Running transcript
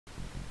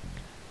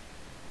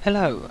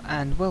Hello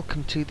and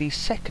welcome to the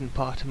second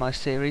part of my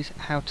series,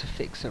 How to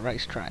Fix a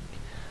Racetrack.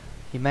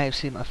 You may have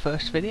seen my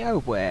first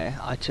video where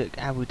I took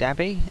Abu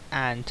Dhabi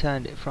and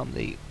turned it from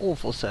the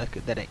awful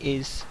circuit that it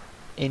is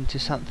into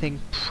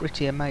something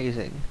pretty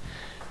amazing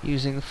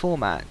using the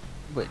format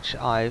which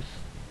I've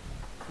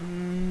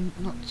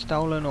not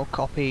stolen or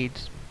copied,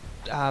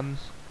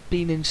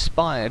 been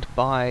inspired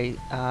by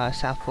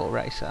Southport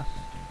Racer,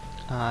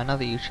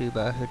 another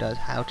YouTuber who does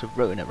how to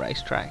ruin a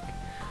racetrack,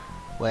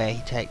 where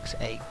he takes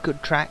a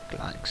good track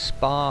like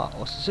Spa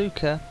or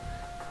Suzuka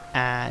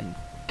and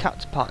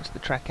cuts parts of the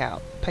track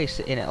out, pastes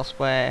it in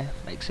elsewhere,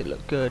 makes it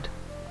look good,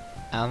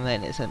 and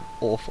then it's an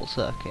awful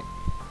circuit.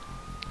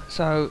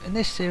 So in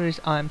this series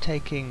I'm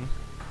taking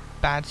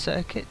bad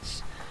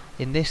circuits,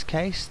 in this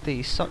case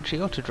the Sochi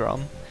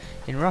Autodrome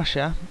in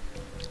Russia,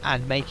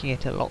 and making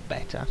it a lot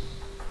better.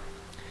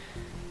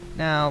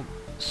 Now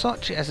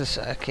Sochi as a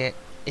circuit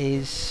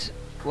is,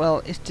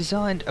 well, it's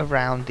designed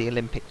around the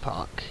Olympic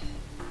Park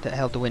that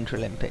held the Winter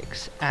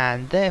Olympics,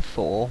 and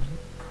therefore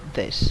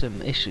there's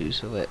some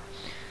issues with it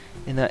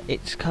in that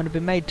it's kind of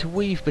been made to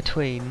weave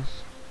between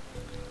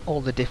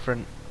all the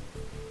different,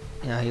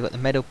 you've got the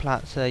medal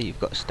plaza, you've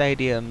got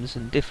stadiums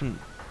and different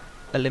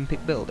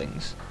Olympic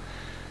buildings,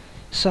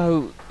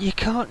 so you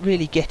can't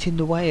really get in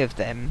the way of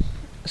them,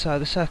 so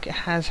the circuit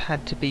has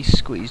had to be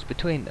squeezed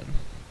between them,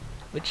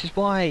 which is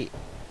why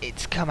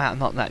it's come out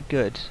not that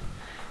good.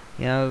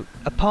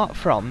 Apart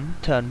from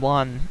turn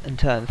 1 and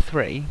turn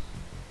 3,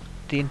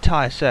 the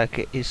entire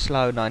circuit is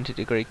slow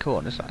 90-degree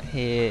corners, like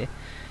here,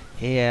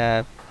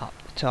 up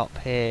the top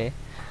here,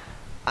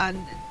 and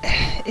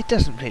it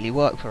doesn't really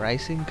work for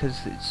racing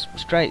because it's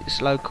straight,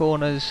 slow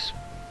corners.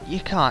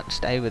 You can't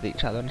stay with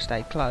each other and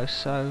stay close,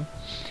 so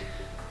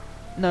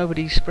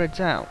nobody spreads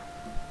out.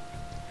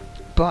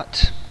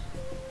 But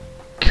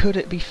could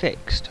it be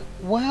fixed?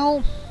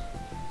 Well,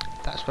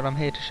 that's what I'm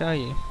here to show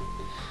you.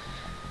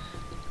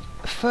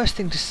 First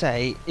thing to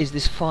say is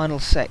this final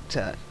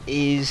sector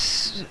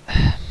is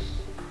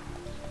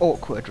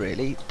awkward,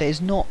 really.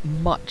 There's not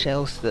much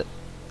else that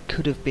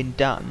could have been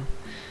done.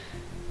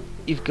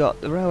 You've got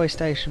the railway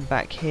station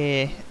back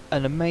here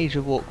and a major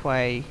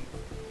walkway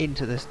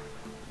into the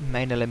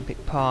main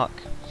Olympic Park,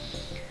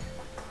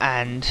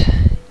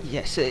 and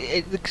yes,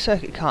 the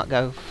circuit can't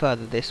go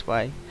further this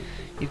way.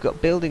 You've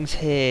got buildings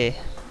here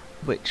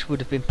which would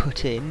have been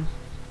put in,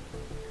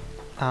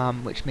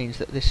 which means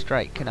that this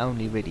straight can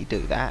only really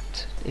do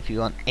that if you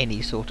want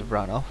any sort of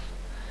runoff,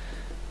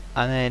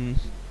 and then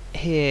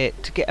here,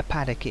 to get a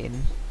paddock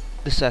in,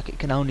 the circuit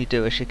can only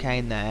do a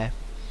chicane there,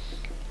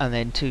 and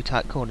then 2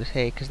 tight corners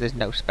here because there's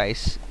no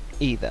space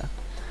either.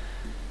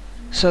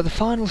 So the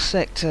final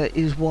sector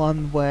is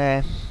one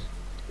where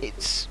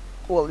it's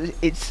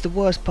the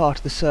worst part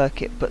of the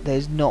circuit, but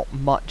there's not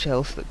much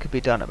else that could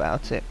be done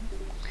about it.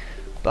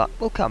 But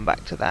we'll come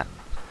back to that.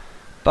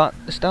 But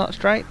the start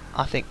straight,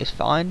 I think, is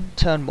fine.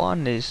 Turn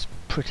 1 is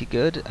pretty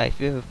good. If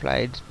you've ever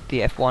played the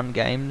F1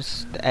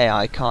 games, the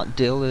AI can't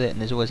deal with it and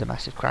there's always a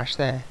massive crash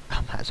there.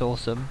 That's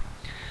awesome.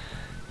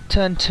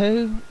 Turn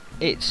 2,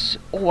 it's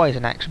always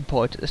an action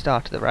point at the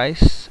start of the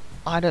race.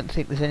 I don't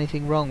think there's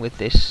anything wrong with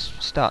this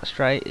start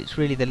straight. It's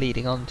really the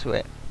leading onto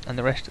it and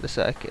the rest of the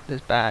circuit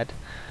that's bad.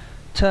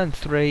 Turn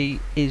 3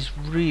 is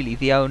really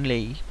the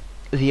only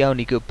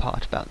good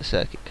part about the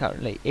circuit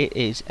currently. It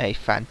is a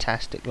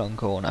fantastic long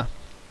corner,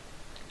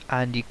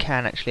 and you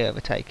can actually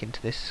overtake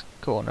into this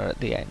corner at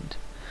the end.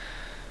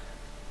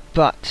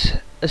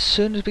 But as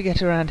soon as we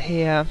get around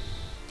here,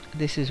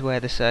 this is where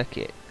the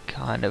circuit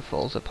kind of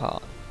falls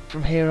apart.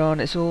 From here on,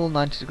 it's all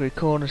 90-degree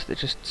corners that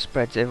just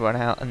spreads everyone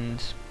out,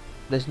 and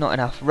there's not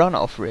enough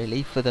runoff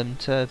really for them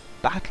to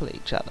battle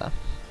each other.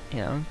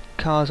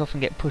 Cars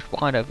often get pushed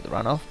wide over the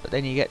runoff, but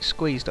then you get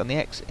squeezed on the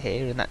exit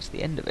here, and that's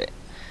the end of it.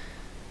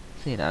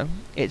 So,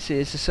 it's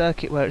a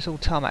circuit where it's all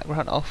tarmac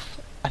runoff,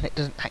 and it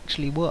doesn't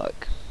actually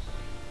work.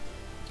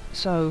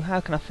 So how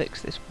can I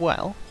fix this?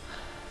 Well,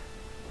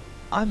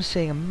 I'm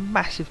seeing a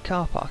massive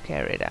car park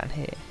area down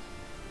here,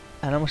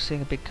 and I'm also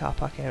seeing a big car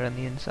park area on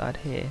the inside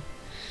here.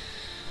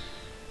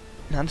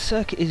 Now the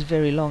circuit is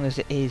very long as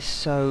it is,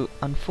 so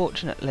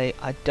unfortunately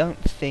I don't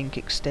think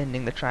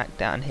extending the track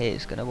down here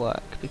is going to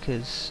work,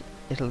 because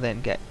it'll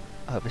then get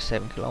over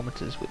 7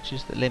 kilometers, which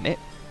is the limit,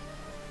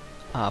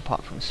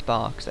 apart from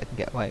Spa, because they can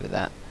get away with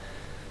that.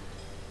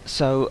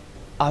 So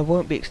I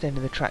won't be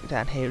extending the track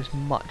down here as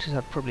much as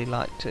I'd probably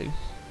like to.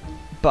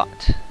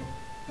 But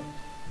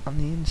on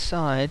the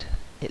inside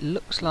it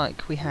looks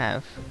like we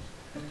have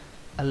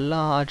a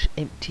large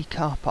empty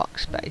car park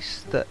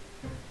space that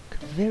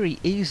could very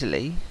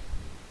easily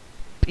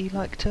be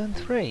like turn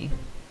 3.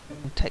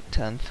 We'll take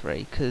turn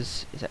 3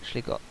 because it's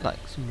actually got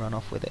like some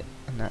runoff with it,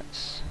 and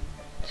that's,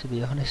 to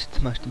be honest,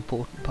 the most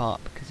important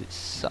part, because it's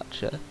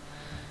such a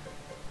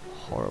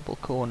horrible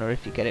corner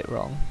if you get it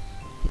wrong.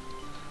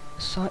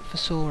 Sight for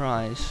sore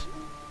eyes.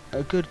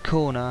 A good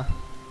corner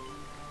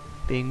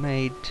being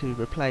made to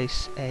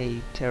replace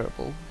a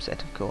terrible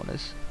set of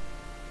corners.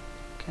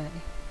 Okay.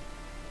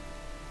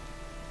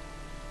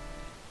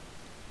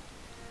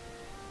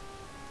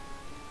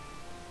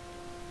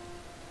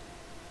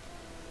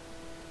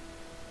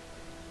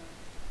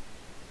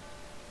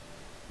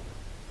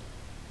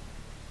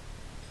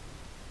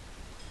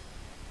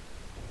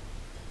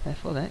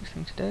 Therefore the next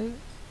thing to do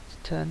is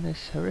turn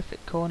this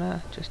horrific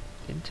corner just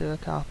into a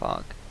car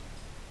park.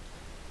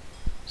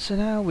 So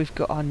now we've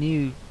got our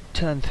new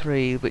turn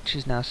 3, which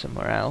is now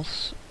somewhere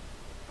else.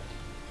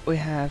 We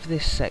have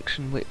this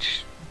section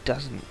which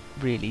doesn't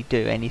really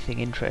do anything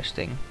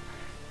interesting.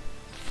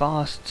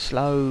 Fast,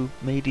 slow,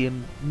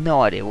 medium,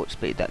 no idea what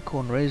speed that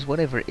corner is.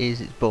 Whatever it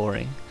is, it's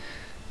boring.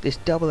 This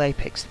double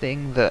apex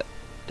thing that,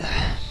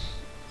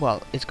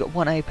 well, it's got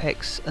one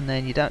apex and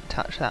then you don't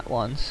touch that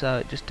one, so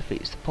it just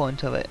defeats the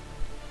point of it.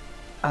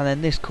 And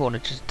then this corner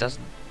just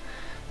doesn't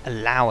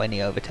allow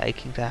any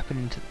overtaking to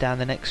happen down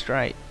the next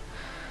straight.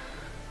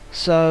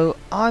 So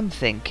I'm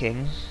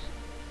thinking,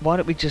 why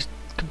don't we just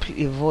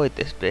completely avoid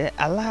this bit,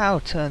 allow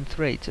turn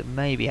 3 to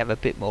maybe have a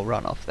bit more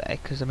runoff there,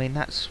 because I mean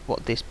that's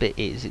what this bit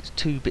is, it's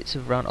two bits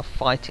of runoff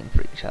fighting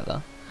for each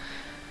other.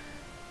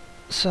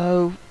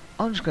 So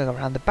I'm just going to go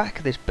around the back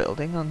of this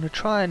building. I'm going to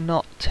try and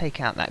not take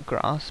out that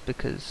grass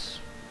because,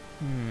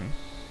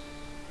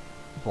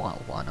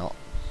 well, why not?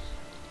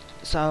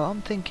 So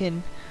I'm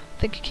thinking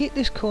keep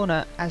this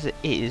corner as it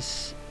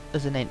is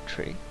as an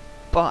entry,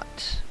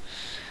 but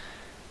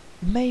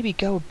maybe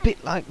go a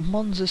bit like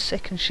Monza's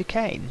second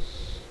chicane.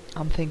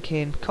 I'm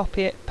thinking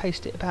copy it,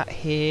 paste it about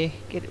here,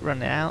 get it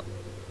running out.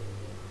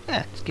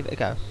 Yeah, let's give it a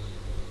go.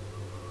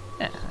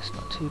 Yeah, that's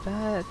not too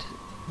bad.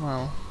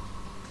 Well,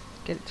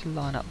 get it to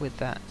line up with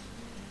that.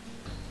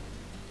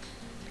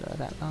 Blur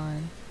that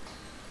line,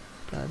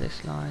 blur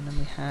this line, and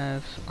we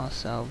have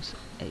ourselves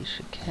a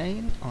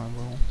chicane. I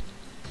will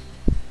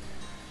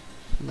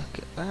look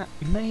at that.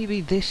 Maybe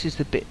this is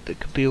the bit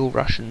that could be all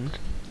Russian,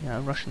 you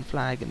know, Russian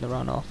flag in the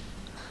runoff.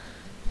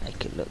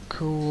 Make it look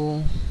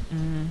cool.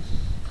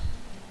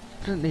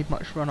 Doesn't need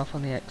much runoff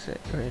on the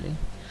exit, really.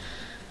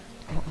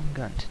 What I'm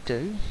going to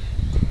do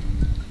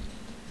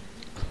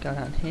is go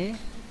down here,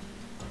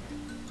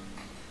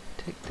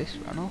 take this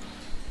runoff,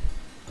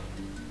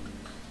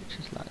 which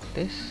is like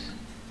this,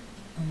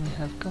 and we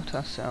have got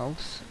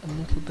ourselves a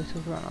little bit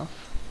of runoff.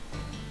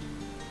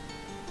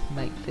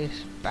 Make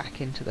this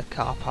back into the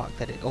car park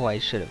that it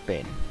always should have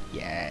been.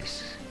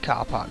 Yes,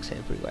 car parks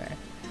everywhere,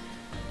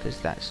 because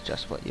that's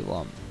just what you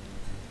want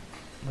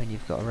when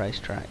you've got a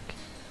racetrack.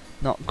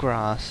 Not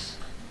grass,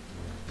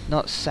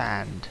 not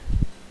sand,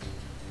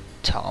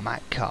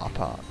 tarmac car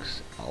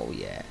parks. Oh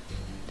yeah.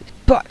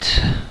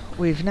 But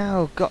we've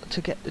now got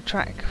to get the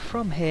track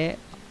from here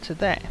to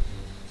there.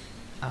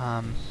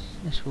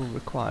 This will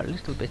require a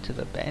little bit of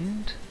a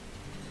bend,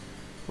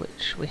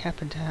 which we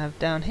happen to have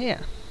down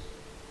here.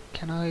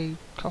 Can I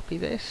copy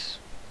this?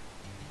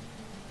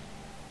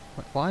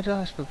 Why did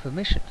I ask for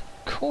permission?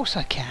 Of course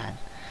I can.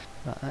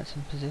 Right, that's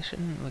in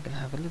position. We're going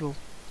to have a little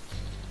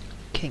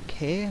kink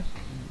here.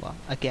 Well,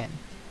 again,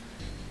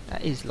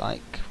 that is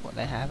like what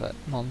they have at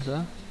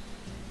Monza.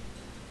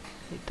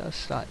 It does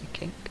slightly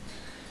kink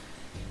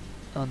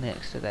on the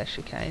exit of their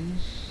chicane.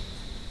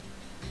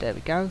 There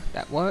we go,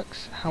 that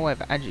works.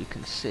 However, as you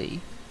can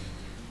see,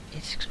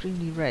 it's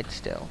extremely red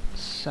still.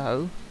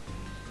 So,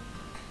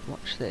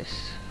 watch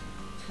this.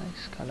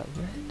 Nice colour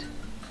red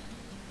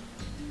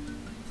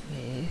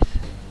with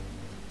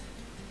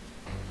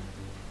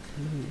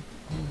blue.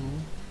 Ooh.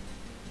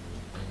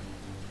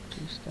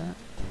 Just that.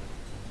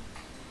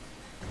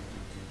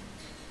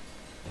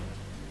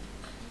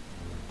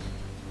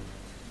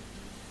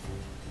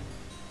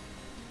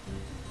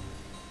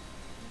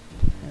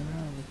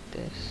 Around with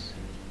this.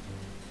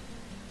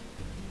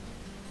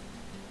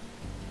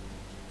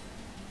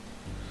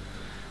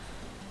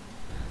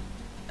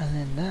 And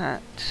then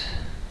that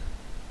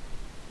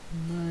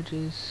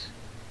merges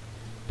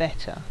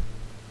better.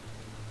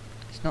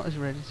 It's not as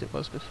red as it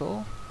was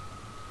before.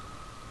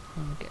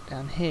 When we get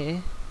down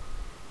here,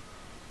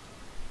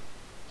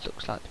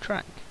 looks like the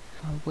track.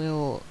 I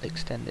will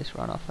extend this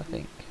runoff, I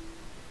think,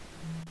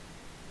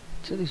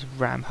 to this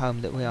ram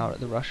home that we are at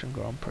the Russian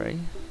Grand Prix.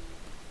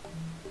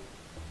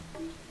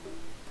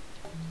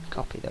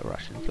 Copy the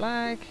Russian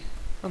flag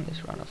from this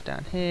runoff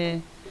down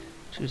here,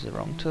 choose the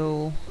wrong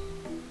tool,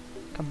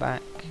 come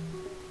back,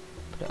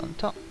 put it on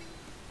top.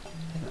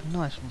 They've got a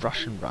nice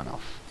Russian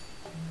runoff.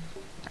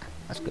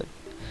 That's good.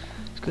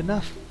 It's good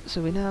enough.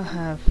 So we now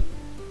have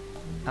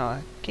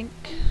our kink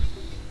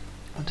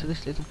onto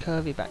this little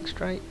curvy back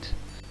straight.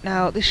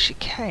 Now this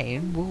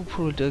chicane will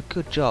probably do a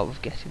good job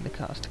of getting the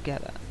cars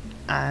together,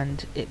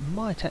 and it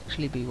might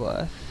actually be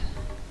worth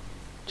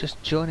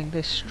just joining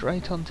this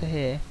straight onto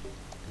here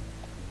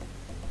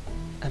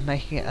and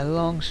making it a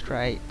long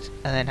straight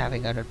and then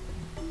having a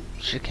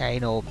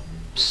chicane or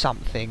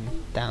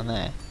something down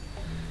there.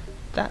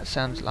 That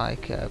sounds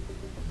like a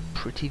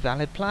pretty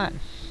valid plan.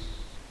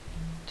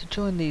 To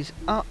join these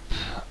up,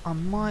 I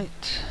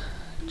might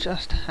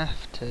just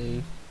have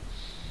to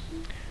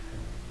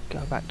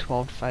go back to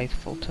Old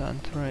Faithful turn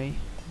 3,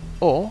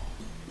 or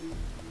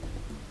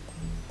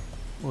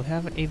we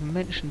haven't even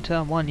mentioned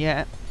turn 1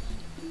 yet.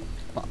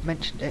 Well, I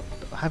mentioned it,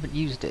 but I haven't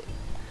used it.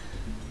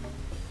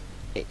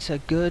 It's a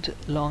good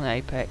long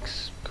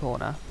apex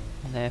corner,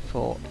 and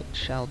therefore it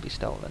shall be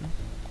stolen.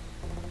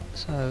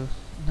 So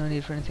no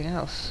need for anything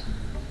else.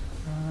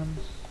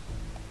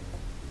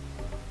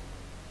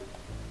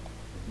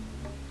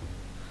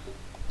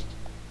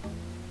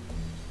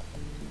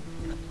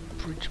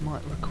 bridge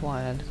might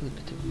require a little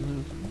bit of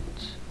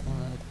movement,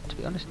 although to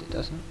be honest it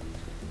doesn't.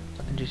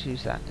 I can just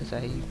use that as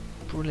a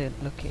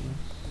brilliant looking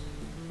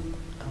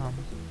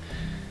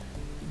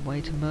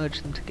way to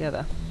merge them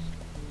together.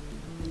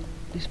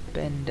 This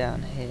bend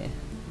down here,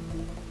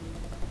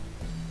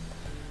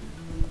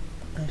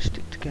 they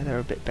stick together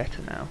a bit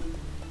better now.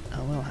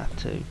 I will have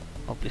to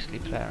obviously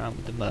play around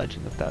with the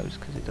merging of those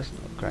because it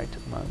doesn't look great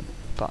at the moment,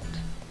 but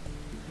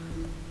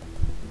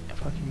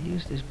if I can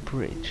use this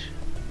bridge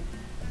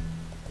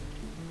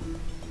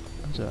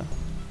as a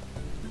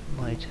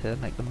way to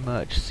make them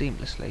merge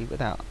seamlessly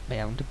without me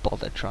having to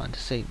bother trying to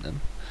seam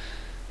them,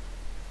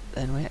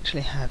 then we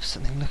actually have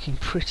something looking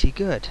pretty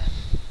good.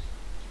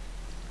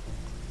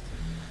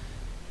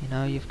 You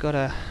know, you've got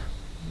to,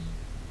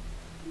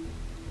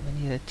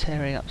 when you're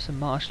tearing up some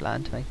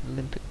marshland to make an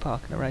Olympic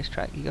park and a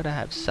racetrack, you've got to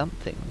have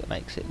something that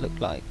makes it look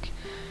like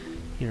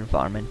you're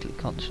environmentally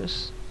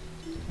conscious.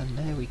 And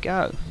there we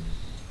go.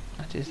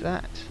 That is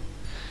that.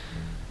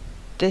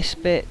 This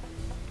bit,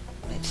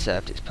 it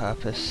served its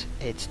purpose.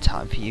 It's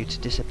time for you to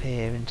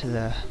disappear into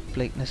the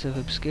bleakness of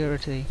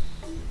obscurity.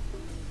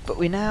 But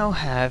we now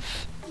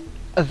have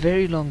a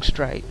very long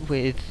straight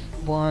with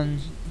 1,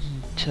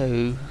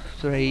 2,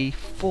 3,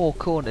 4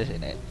 corners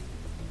in it.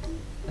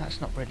 That's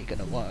not really going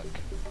to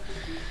work.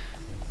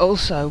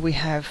 Also, we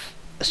have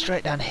a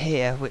straight down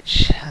here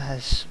which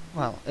has,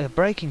 well, a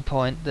breaking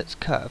point that's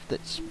curved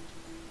that's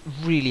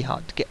really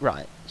hard to get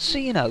right. So,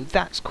 you know,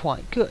 that's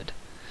quite good.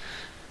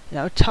 You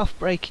know, a tough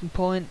breaking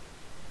point,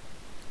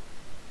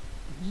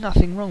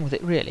 nothing wrong with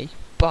it really,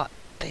 but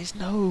there's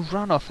no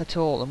runoff at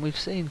all, and we've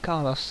seen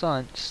Carlos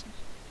Sainz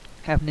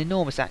have an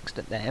enormous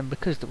accident there, and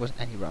because there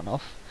wasn't any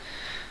runoff,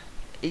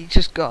 he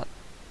just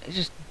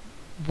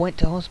went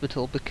to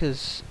hospital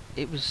because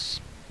it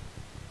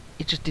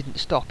just didn't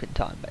stop in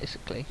time,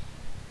 basically.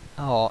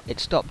 Or it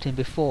stopped him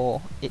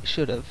before it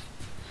should have.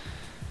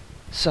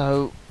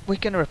 So we're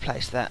going to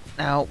replace that.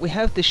 Now we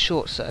have this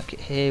short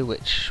circuit here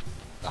which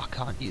I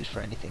can't use for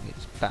anything,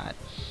 it's bad.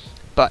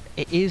 But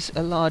it is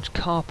a large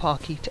car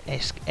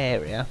parky-esque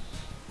area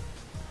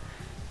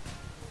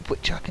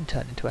which I can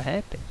turn into a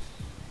hairpin.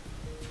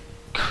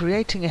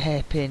 Creating a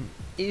hairpin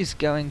is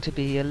going to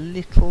be a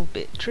little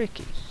bit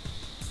tricky.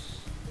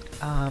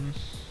 So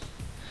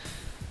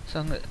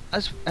I'm gonna,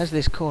 as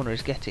this corner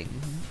is getting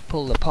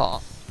pulled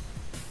apart,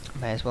 I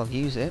may as well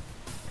use it.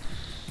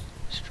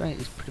 Straight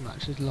is pretty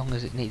much as long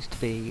as it needs to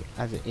be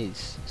as it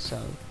is, so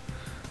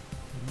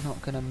I'm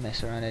not going to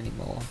mess around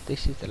anymore.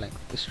 This is the length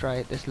of the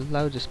straight. There's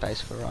loads of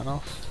space for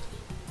runoff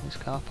in this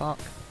car park.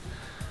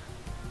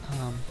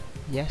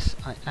 Yes,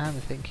 I am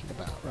thinking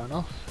about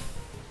runoff.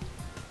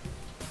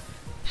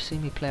 You've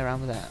seen me play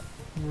around with that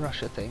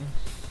Russia thing.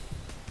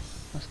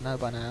 Must know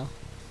by now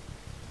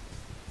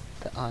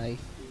that I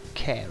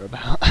care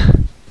about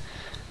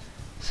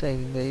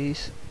saving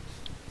these.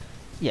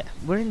 Yeah,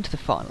 we're into the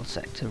final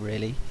sector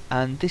really,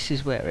 and this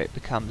is where it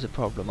becomes a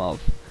problem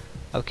of,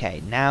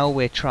 okay, now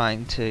we're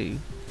trying to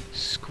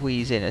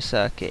squeeze in a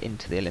circuit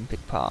into the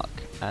Olympic Park,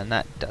 and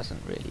that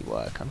doesn't really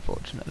work,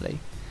 unfortunately.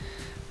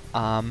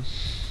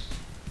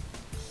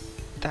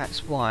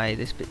 That's why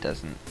this bit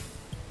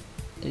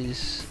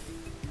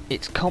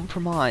it's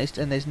compromised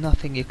and there's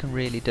nothing you can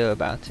really do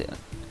about it.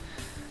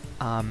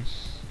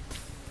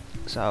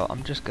 So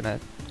I'm just gonna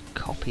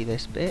copy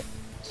this bit.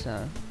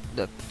 So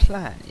the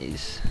plan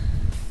is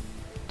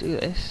do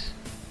this.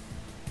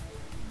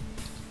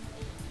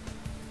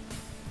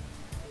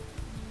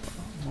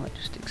 I might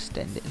just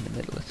extend it in the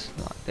middle a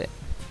slight bit.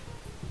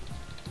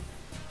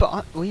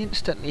 But we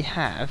instantly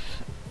have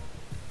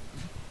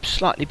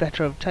slightly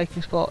better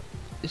overtaking spot.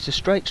 It's a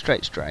straight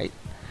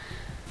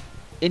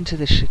into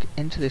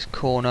this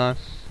corner.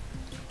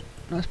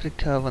 Nice big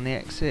curve on the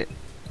exit.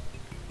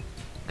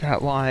 Go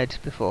out wide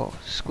before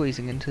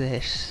squeezing into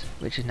this,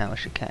 which is now a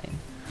chicane.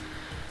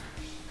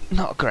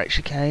 Not a great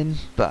chicane,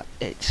 but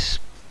it's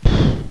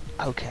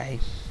okay.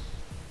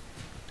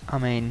 I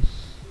mean,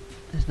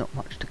 there's not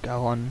much to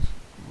go on,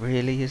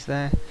 really, is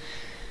there?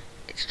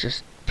 It's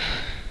just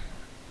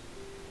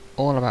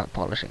all about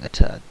polishing a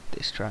turd,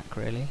 this track,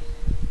 really.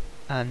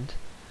 And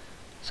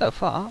so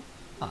far,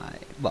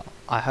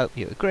 I hope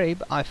you agree,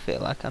 but I feel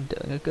like I'm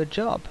doing a good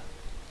job.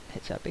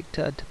 It's a big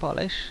turd to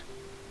polish,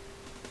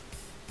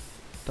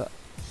 but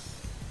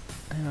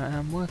anyway,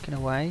 I'm working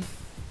away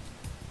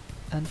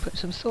and putting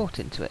some thought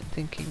into it,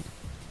 thinking,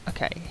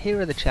 okay, here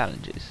are the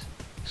challenges.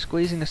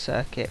 Squeezing a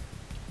circuit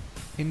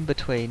in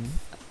between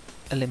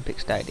Olympic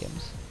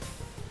stadiums.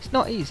 It's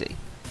not easy,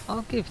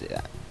 I'll give it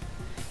that.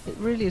 It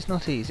really is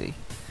not easy.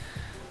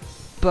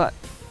 But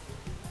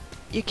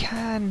you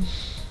can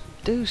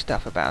do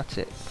stuff about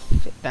it,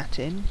 fit that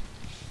in,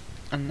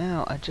 and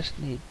now I just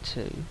need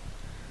to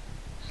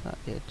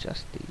slightly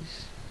adjust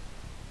these.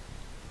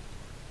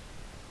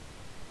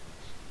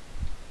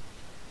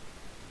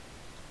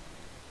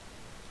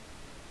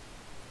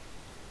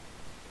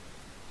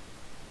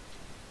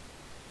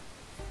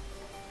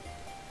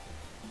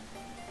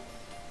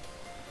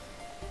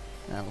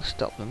 Now we'll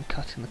stop them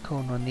cutting the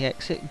corner on the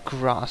exit.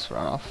 Grass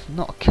runoff,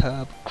 not a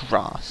curb,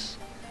 grass.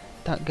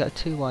 Don't go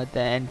too wide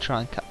there and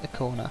try and cut the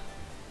corner,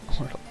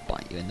 or it'll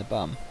bite you in the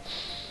bum.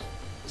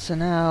 So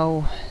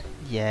now,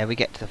 yeah, we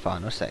get to the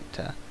final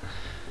sector.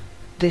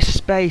 This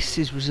space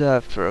is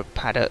reserved for a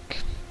paddock.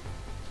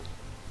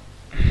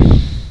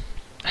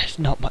 There's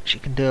not much you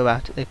can do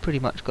about it. They've pretty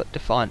much got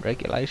defined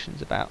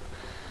regulations about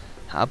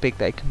how big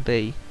they can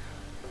be.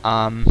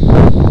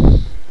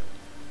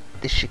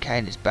 This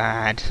chicane is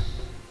bad.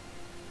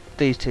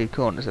 These two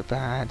corners are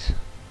bad.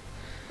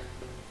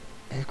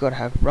 You've got to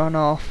have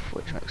runoff,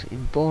 which makes it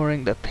even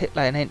boring. The pit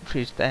lane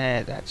entries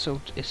there, that's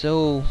all. It's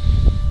all.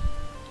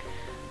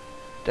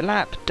 The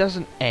lap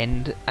doesn't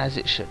end as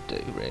it should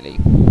do, really,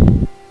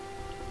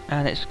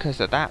 and it's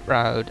because of that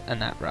road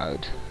and that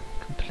road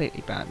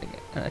completely bounding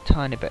it, and a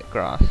tiny bit of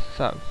grass.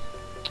 So,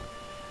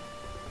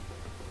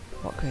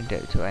 what can we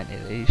do to any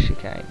of these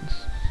chicanes?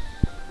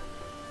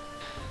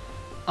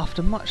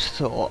 After much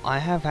thought, I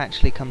have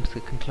actually come to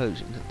the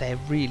conclusion that there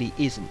really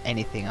isn't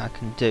anything I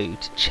can do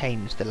to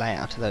change the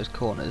layout of those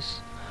corners.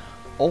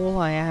 All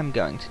I am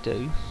going to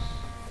do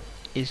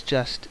is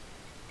just,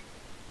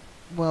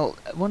 well,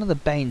 one of the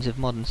banes of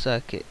modern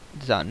circuit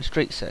design,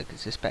 street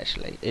circuits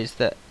especially, is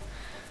that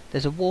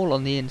there's a wall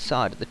on the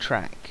inside of the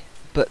track,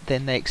 but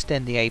then they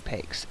extend the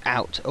apex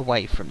out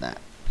away from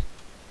that.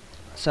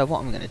 So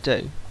what I'm going to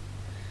do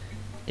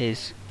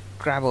is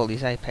grab all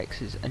these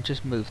apexes and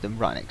just move them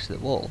right next to the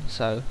wall.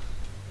 So,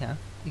 you know,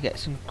 you get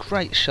some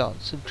great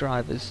shots of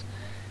drivers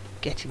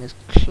getting as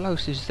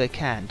close as they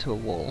can to a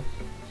wall.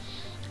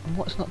 And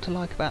what's not to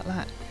like about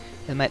that?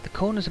 It'll make the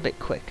corners a bit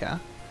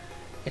quicker.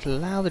 It'll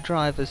allow the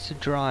drivers to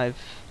drive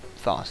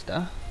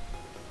faster.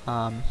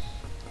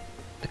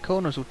 The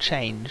corners will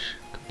change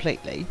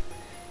completely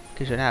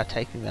because you're now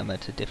taking them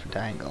at a different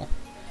angle.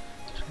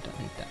 So I don't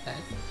need that there.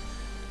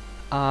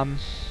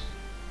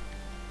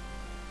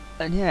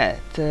 And yeah,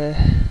 the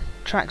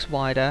track's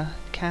wider,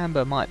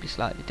 camber might be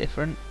slightly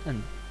different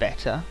and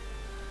better.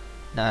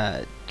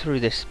 No,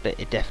 through this bit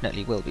it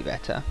definitely will be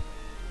better.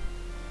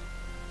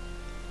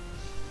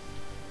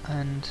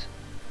 And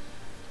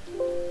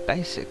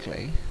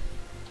basically,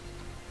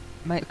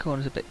 make the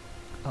corners a bit...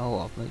 Oh,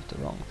 I've moved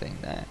the wrong thing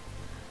there.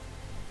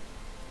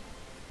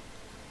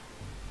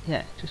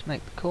 Yeah, just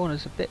make the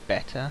corners a bit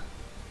better,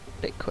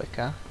 a bit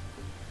quicker.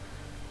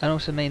 And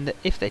also mean that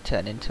if they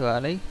turn in too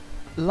early,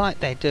 like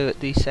they do at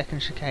the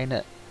second chicane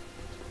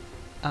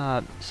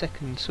at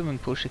second swimming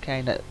pool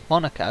chicane at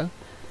Monaco,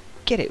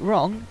 get it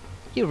wrong,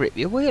 you rip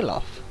your wheel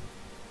off.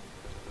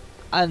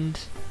 And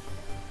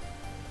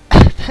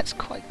that's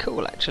quite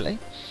cool actually.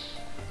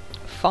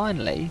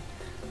 Finally,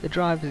 the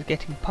driver is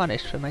getting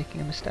punished for making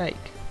a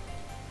mistake.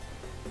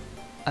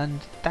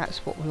 And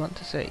that's what we want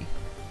to see.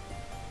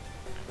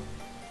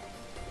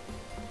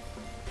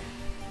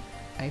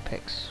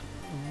 Apex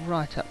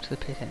right up to the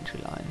pit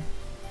entry line.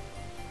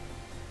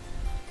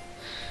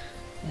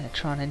 Yeah,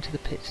 try and enter the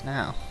pits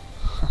now.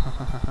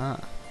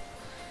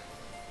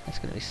 That's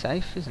going to be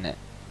safe, isn't it?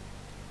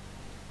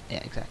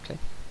 Yeah, exactly.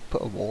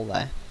 Put a wall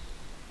there.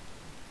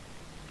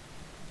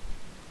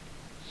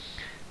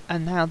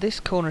 And now this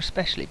corner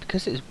especially,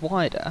 because it's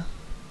wider,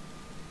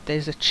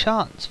 there's a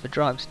chance for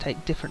drivers to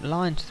take different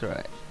lines through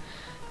it.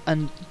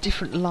 And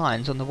different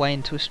lines on the way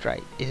into a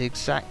straight is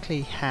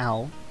exactly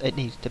how it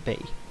needs to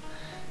be.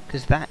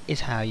 Because that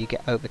is how you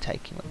get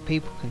overtaking, when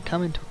people can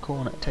come into a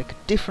corner, take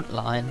a different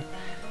line,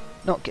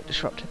 not get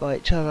disrupted by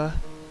each other,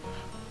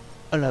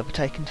 and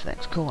overtake into the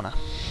next corner.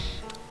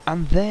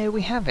 And there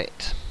we have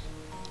it.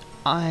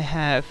 I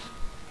have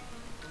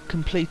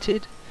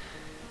completed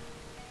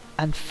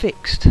and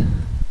fixed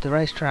the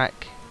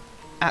racetrack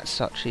at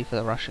Sochi for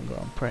the Russian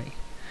Grand Prix.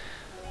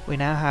 We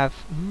now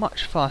have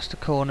much faster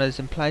corners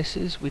in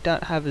places. We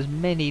don't have as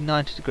many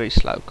 90-degree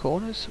slow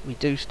corners. We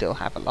do still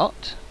have a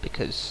lot,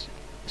 because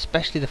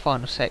especially the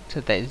final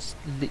sector, there's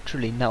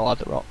literally no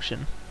other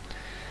option.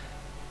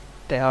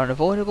 They are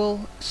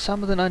unavoidable.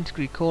 Some of the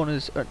 90-degree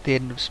corners are at the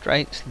end of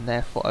straights and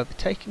therefore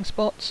overtaking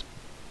spots.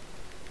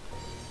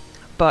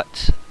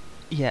 But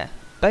yeah,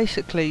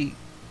 basically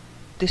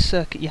this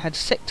circuit, you had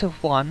sector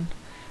 1,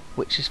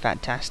 which is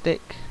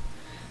fantastic,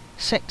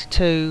 sector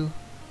 2,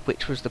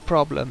 which was the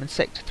problem, and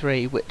sector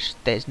 3, which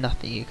there's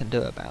nothing you can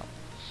do about.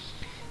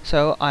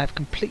 So I've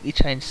completely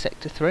changed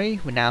sector 3.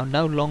 We now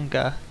no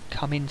longer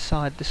come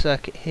inside the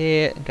circuit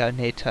here and go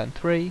near turn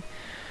 3.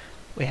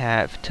 We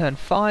have turn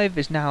 5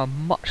 is now a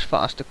much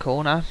faster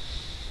corner.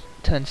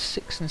 Turn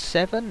 6 and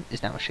 7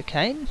 is now a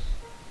chicane,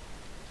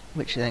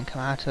 which you then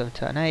come out of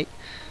turn 8.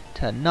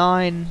 Turn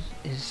 9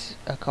 is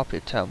a copy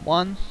of turn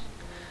 1.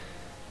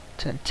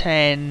 Turn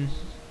 10,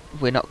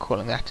 we're not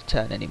calling that a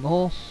turn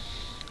anymore.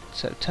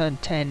 So turn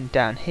 10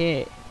 down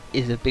here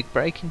is a big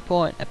braking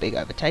point, a big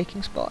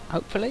overtaking spot,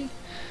 hopefully.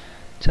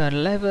 Turn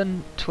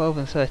 11, 12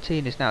 and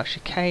 13 is now a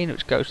chicane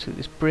which goes through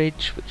this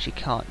bridge which you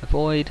can't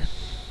avoid.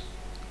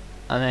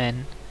 And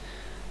then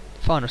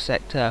the final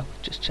sector,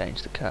 we've just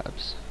changed the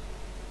curbs.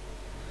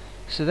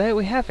 So there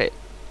we have it.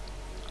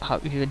 I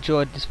hope you've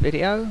enjoyed this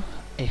video.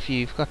 If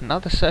you've got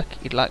another circuit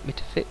you'd like me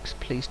to fix,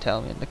 please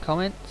tell me in the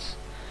comments.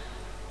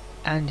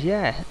 And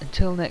yeah,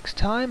 until next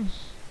time,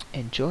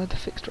 enjoy the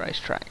fixed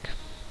racetrack.